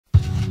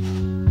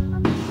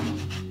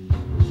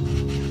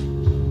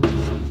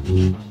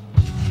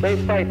They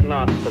fight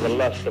not for the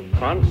lust of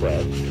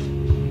conquest.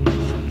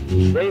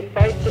 They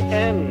fight to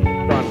end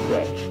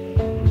conquest.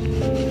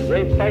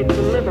 They fight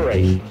to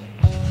liberate.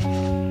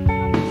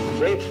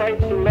 They fight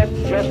to let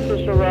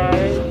justice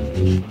arise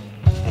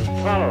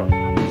and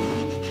tolerance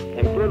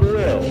and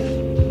goodwill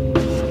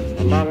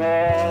among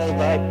all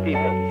thy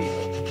people.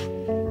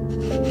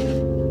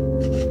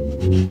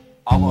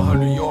 I'm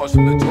 100 yards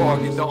from the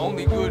target. The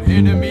only good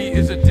enemy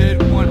is a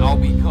dead one. I'll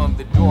become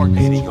the dark.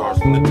 80 yards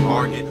from the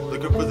target,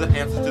 looking for the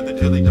answers to the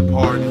dearly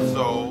departed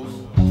souls.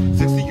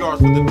 60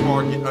 yards from the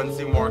target,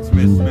 unseen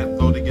marksman Smith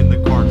loading in the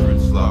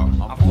cartridge slow.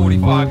 I'm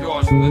 45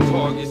 yards from the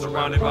target,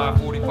 surrounded by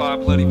 45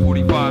 bloody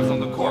 45s on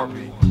the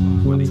carpet.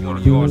 20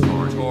 yards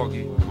from the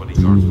target.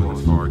 20 yards from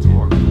the target.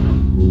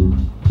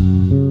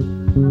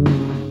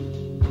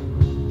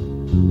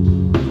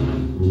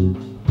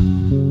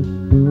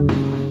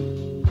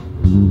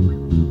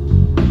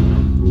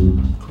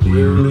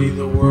 Clearly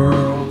the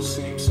world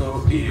seems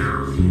so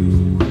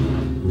eerie.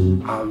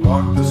 I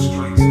walk the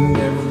streets and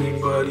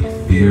everybody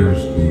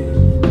fears me.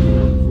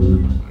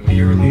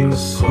 Merely a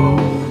soul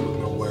with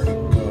nowhere to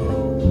go.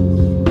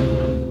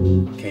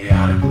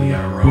 Chaotically I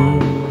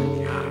roam.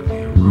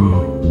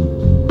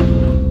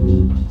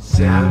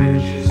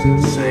 Savages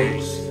and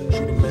saints,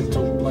 shooting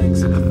mental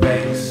blanks at the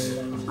face.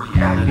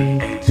 Reality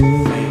ain't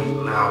too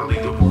faint, loudly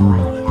the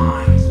world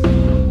whines.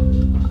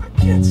 I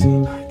can't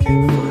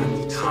find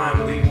the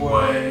timely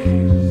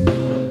ways.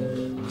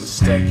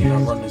 Mistaken,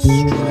 I'm running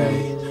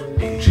astray,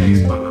 being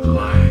chased by the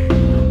blade.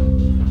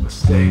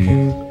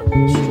 Mistaken, I'm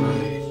running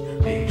astray,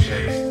 being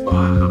chased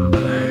by the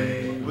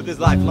blade. With his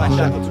lifeline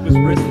shackled to his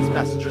wrist, his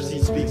passengers, he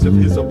speaks of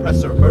his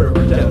oppressor,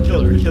 murderer, death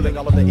killer, killing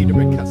all of the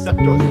ignorant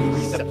conceptors.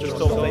 Receptors,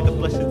 so play the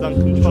flesh is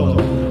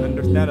uncontrollable,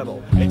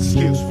 understandable.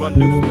 Excuse, run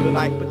loose for the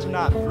night, but you're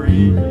not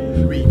free.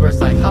 Reverse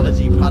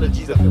psychology,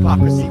 prodigies of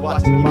hypocrisy,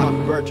 watching the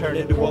mockingbird turn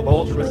into a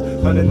vulturous.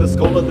 Hunting the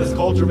skull of this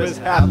culture is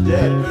half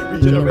dead.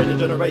 Regenerated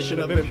generation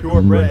of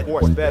impure bread,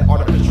 force-fed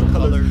artificial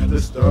color.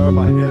 Disturb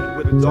my head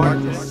with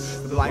darkness.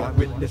 Like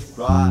witness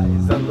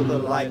rise under the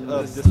light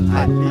of this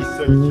tightly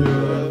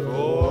circular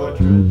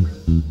fortress.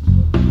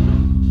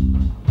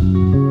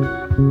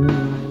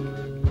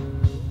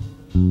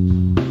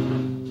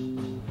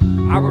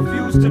 I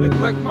refuse to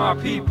neglect my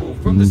people,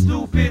 from the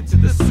stupid to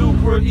the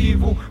super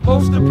evil.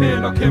 Most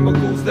depend on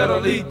chemicals that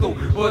are lethal,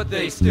 but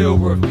they still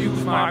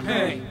refuse my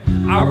pain.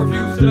 I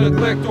refuse to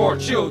neglect our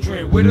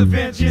children. With a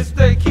vengeance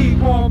they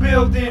keep on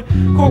building.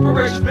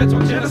 Corporations bent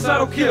on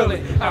genocidal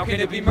killing. How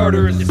can it be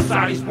murder if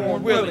society's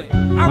born willing?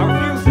 I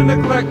refuse to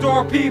neglect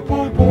our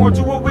people, born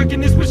to a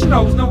wickedness which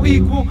knows no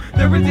equal.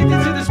 They're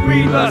addicted to this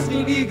greed, lust,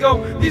 and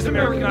ego. These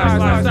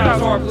Americanized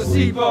lifestyles are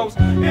placebos.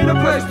 In a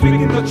place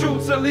speaking the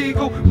truth's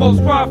illegal.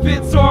 Most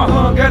prophets are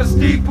hung at a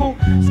steeple,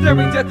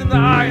 staring death in the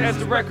eye as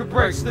the record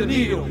breaks the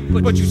needle.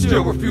 But you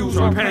still refuse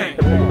our pain.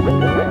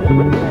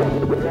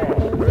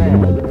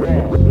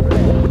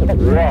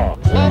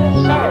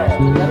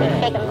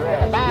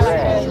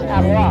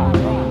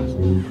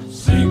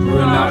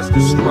 Synchronized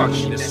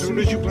destruction. As soon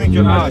as you blink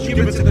your eyes, you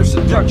give it to their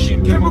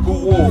seduction. Chemical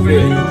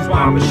warfare used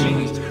by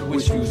machines,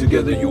 which fuse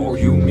together your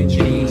human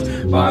genes.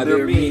 By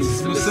their means,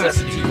 it's a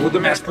necessity for the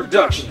mass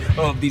production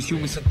of these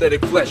human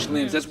synthetic flesh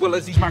limbs, as well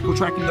as these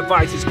micro-tracking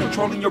devices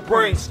controlling your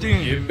brain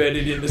stem.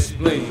 Embedded in the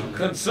spleen,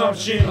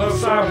 consumption of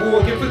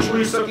cyborg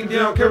infantry, sucking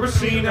down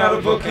kerosene out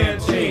of a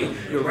canteen.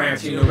 You're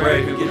ranting and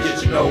raving, can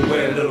get you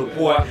nowhere, little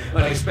boy.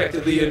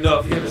 Unexpectedly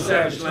enough, in the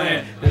savage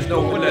land, there's no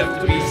one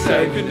left to be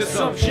saved. In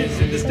assumptions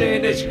in this day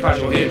and age, you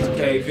cause your head to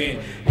cave in.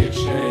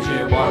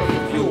 Exchanging water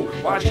for fuel,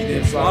 watching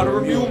them slaughter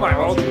review, my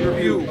ultimate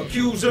review.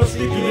 Accused of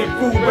sneaking in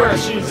food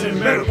rations and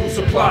medical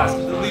supplies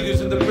to the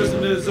leaders and the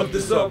prisoners of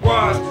this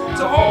uprise.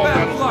 To all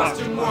battle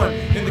lost and won,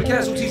 and the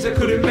casualties that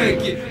couldn't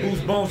make it,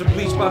 whose bones are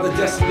bleached by the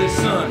desolate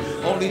sun,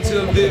 only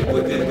to live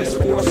within this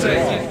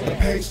forsaken. The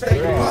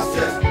painstaking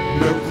process,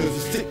 miracles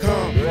of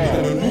sitcom,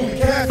 even a newly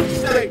cast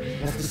state.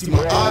 Wants to see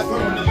my eyes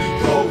permanently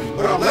closed,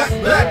 but I'm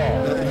left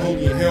back. Nothing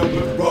holy in hell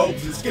but the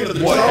robes and skin of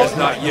the What jaws. has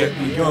not yet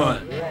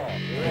begun?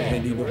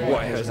 And even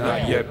what has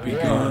not yet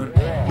begun.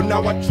 But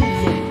now I choose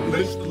them,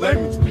 religious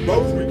language,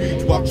 rosary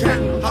beads while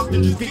chanting.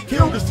 Hostages get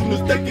killed as soon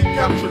as they get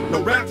captured.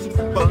 No ransoms,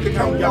 fuck the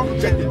county, I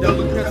rejected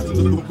delicacies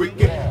of the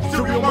wicked.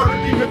 Serial murder,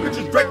 demon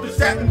pictures draped in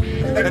satin.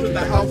 Enter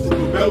the house of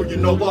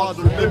rebellion, no laws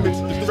or limits,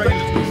 the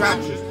strangest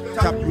contraptions.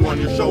 Tap you on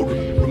your shoulder,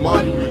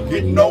 reminding you you're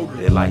getting older.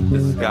 They light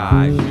the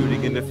sky,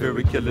 shooting in the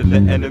fury, killing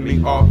the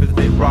enemy off as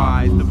they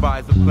rise.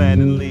 Devise a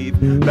plan and leave,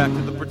 back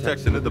to the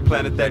protection of the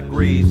planet that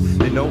grieves.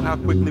 They know how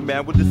quickly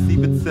man will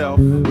deceive itself,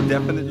 will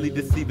definitely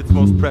deceive its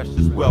most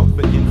precious wealth.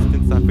 For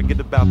instance, I forget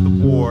about the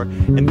war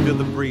and feel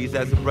the breeze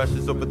as it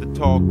brushes over the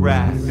tall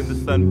grass in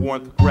the sun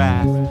warmth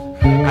grasp.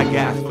 I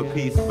gasp for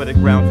peace, but at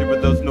ground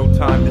zero there's no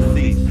time to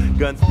cease.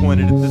 Guns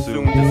pointed at the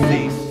soon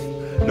deceased.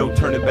 No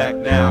turning back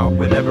now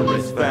whenever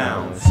it's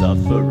found.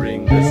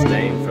 Suffering the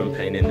stain from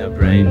pain in the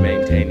brain,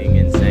 maintaining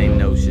insane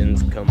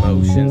notions,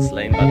 commotion,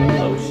 slain by the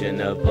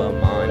potion of a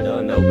mind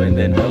unopened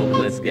and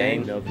hopeless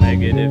gain of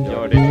negative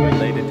yardage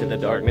related to the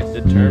darkness,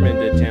 determined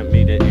to tempt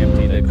me to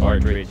empty the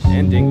cartridge,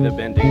 ending the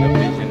bending of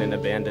vision and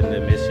abandon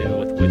the mission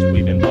with which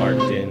we've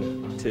embarked in.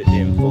 To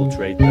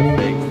infiltrate the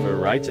fake for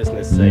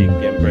righteousness' sake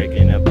and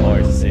breaking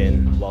apart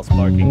sin, while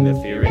sparking the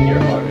fear in your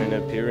heart and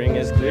appearing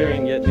as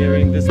clearing, yet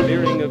nearing the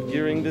spearing of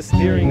gearing the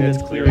steering that's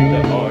clearing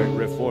the heart,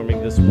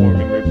 reforming the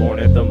swarming, reborn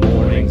at the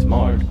morning's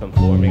mark,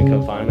 conforming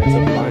confinements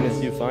of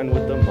blindness you find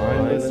with the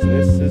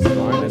mindlessness is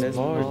fine and it's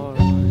hard.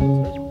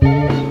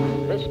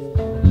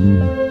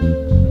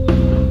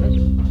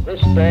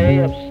 This day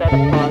have set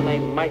upon a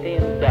mighty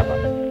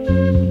endeavor,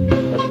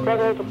 the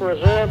struggle to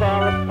preserve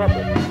our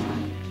republic,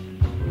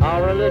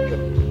 our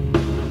religion,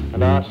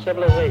 and our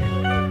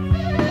civilization,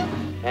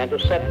 and to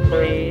set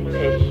free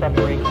a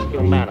suffering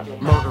humanity.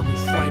 Murder me,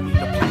 slay me,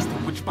 the plastic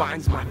which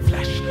binds my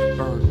flesh.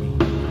 Burn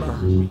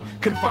me,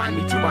 confine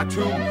me to my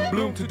tomb.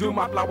 Bloom to doom,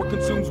 my flower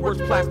consumes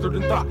words plastered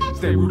in thought.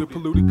 Stay rooted,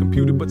 polluted,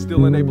 computed, but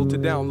still unable to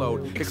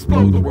download.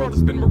 Explode, the world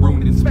has been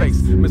marooned in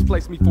space.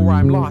 Misplace me for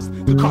I'm lost.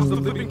 The cost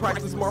of living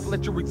priceless, marvel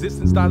at your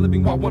existence. Die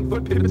living while 1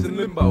 foot pivots in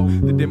limbo.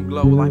 The dim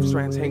glow, life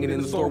strands hanging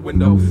in the store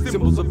window.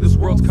 Symbols of this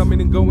world's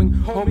coming and going,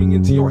 homing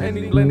into your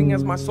ending, blending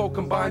as my soul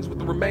combines with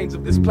the remains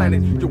of this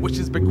planet. Your wish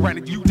has been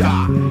granted, you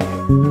die.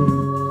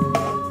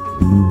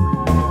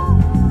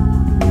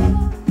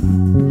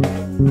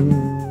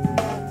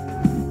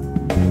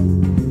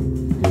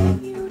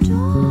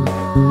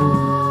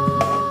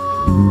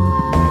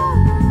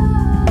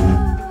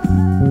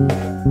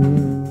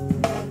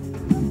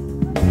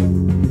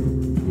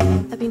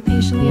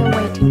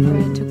 Awaiting for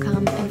it to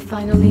come, and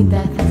finally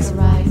death has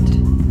arrived.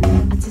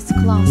 As its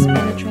claws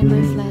penetrate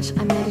my flesh,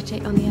 I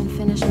meditate on the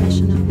unfinished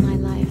mission of my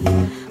life.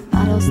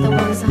 Battles the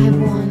ones I have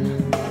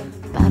won,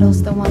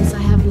 battles the ones I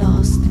have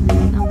lost,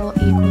 now will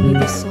equally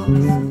dissolve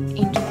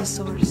into the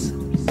source.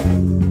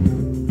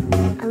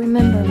 I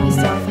remember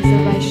myself as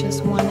a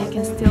righteous one. I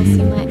can still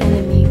see my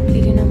enemy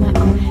bleeding on my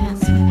own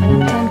hands, but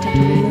I'm tempted to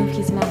remove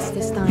his mask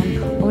this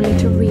time, only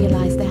to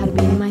realize they had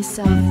been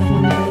myself the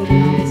one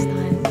bleeding all this time.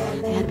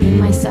 Been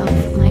myself,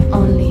 my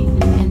only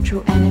and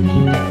true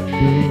enemy.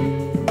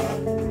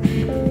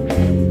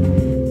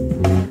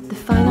 The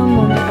final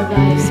moment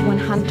arrives when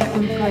hunter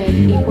and prey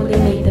equally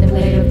meet the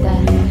blade of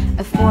death.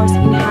 A force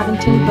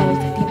inhabiting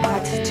both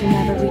departs to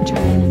never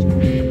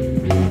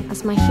return.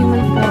 As my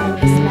human form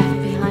is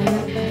left behind, I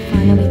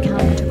finally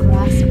come to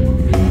grasp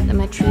that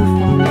my true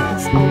form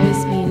has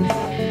always been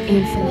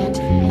infinite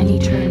and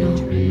eternal.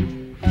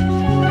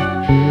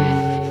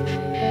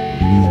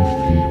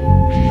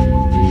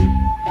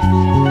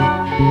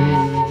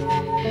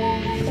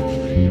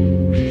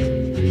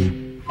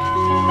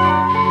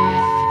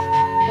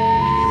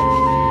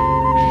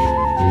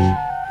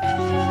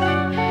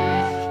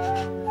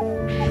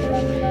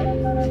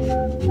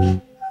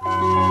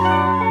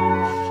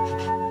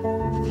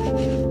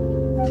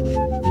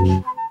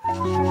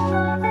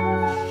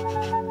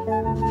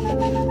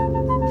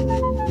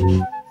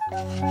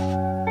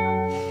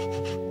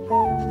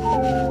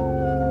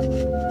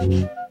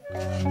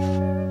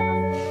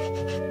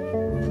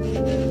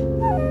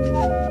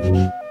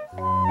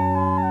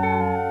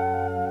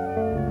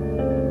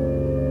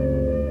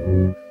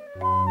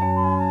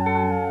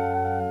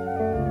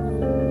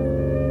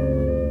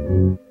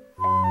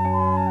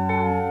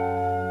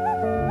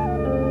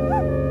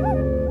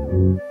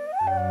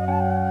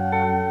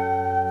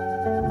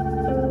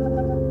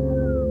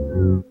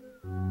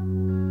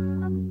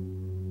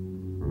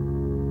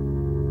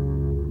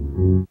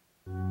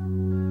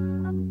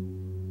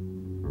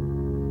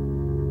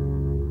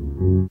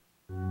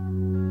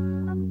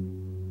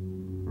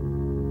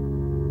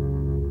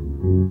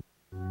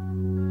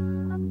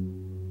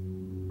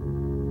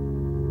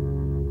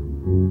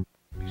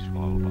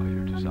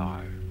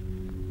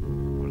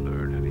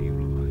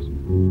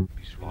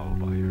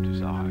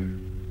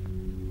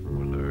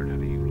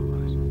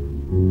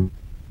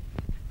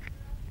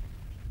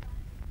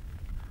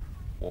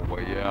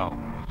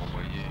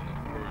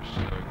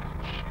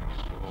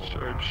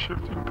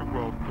 Shape-shifting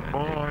throughout the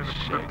mind,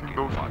 affecting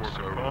those who are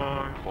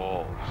confined,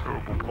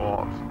 cerebral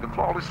palsy. The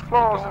flawless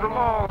flaws of the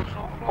laws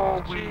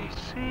all we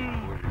see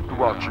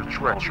throughout your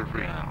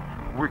treachery,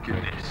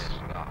 wickedness.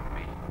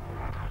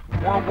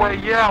 One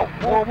way out,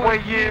 one way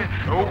in,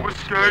 no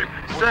escape,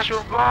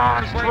 sexual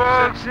lies,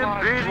 drugs, and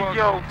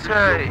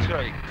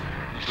videotape.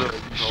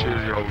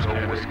 Shittios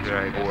always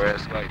game or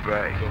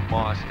escapade. The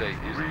mind state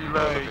is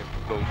Relay,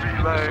 those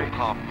relay. so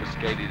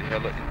confiscated,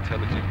 hella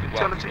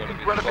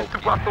Intelligently relevant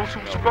throughout those who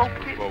spoke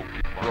it.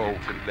 Roll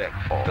collect.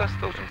 Thus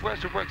those who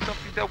resurrect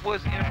something that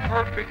was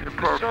imperfect.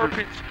 The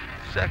serpent's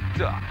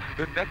sector,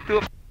 the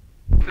nectar.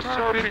 The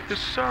serpent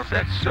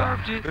that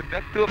served it, the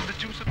nectar of the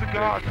juice of the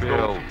gods.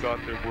 Those who thought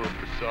they were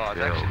facades.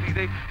 Actually,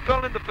 they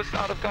fell in the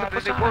facade of God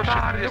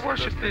and they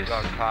worship this. They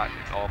got caught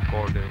off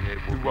guard, their head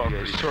will be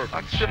ready.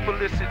 Like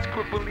syphilis, it's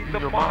crippling the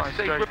mind.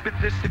 Stay ripping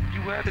this if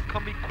you had to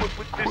come equipped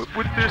with this.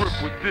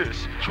 Trip with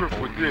this. Trip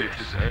with this.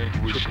 This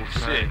anguish and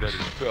sin that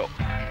is felt.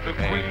 The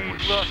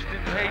greed, lust,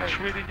 and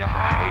hatred in your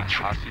eyes.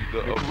 I see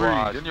the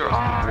uprise in your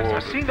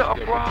eyes. I see the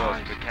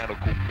uprise.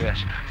 Mechanical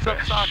mesh.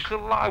 Sometimes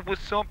collide with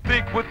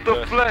something with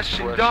the flesh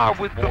and die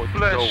with the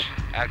flesh.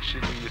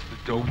 Actually, it's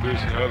the dopest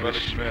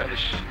hellish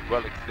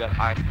relic that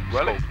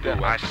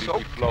I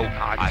soak.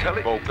 I tell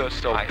it,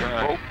 I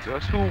invoke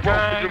us. Who wrote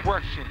the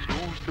directions?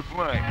 Who's to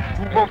blame?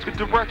 Who wrote the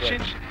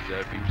directions?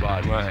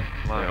 Everybody.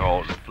 They're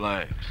all the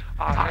flames.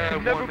 I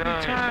can never be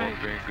tamed.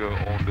 One finger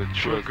on the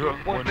trigger.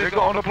 One nigga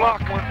on the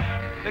block. One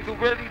nigga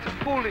ready to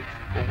pull it.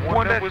 But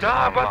one that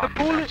died by the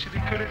bullet.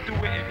 Actually couldn't do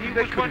it, and he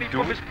was running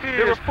from his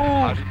fear. They're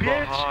fools,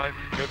 bitch. Behind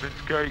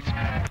heaven's gates.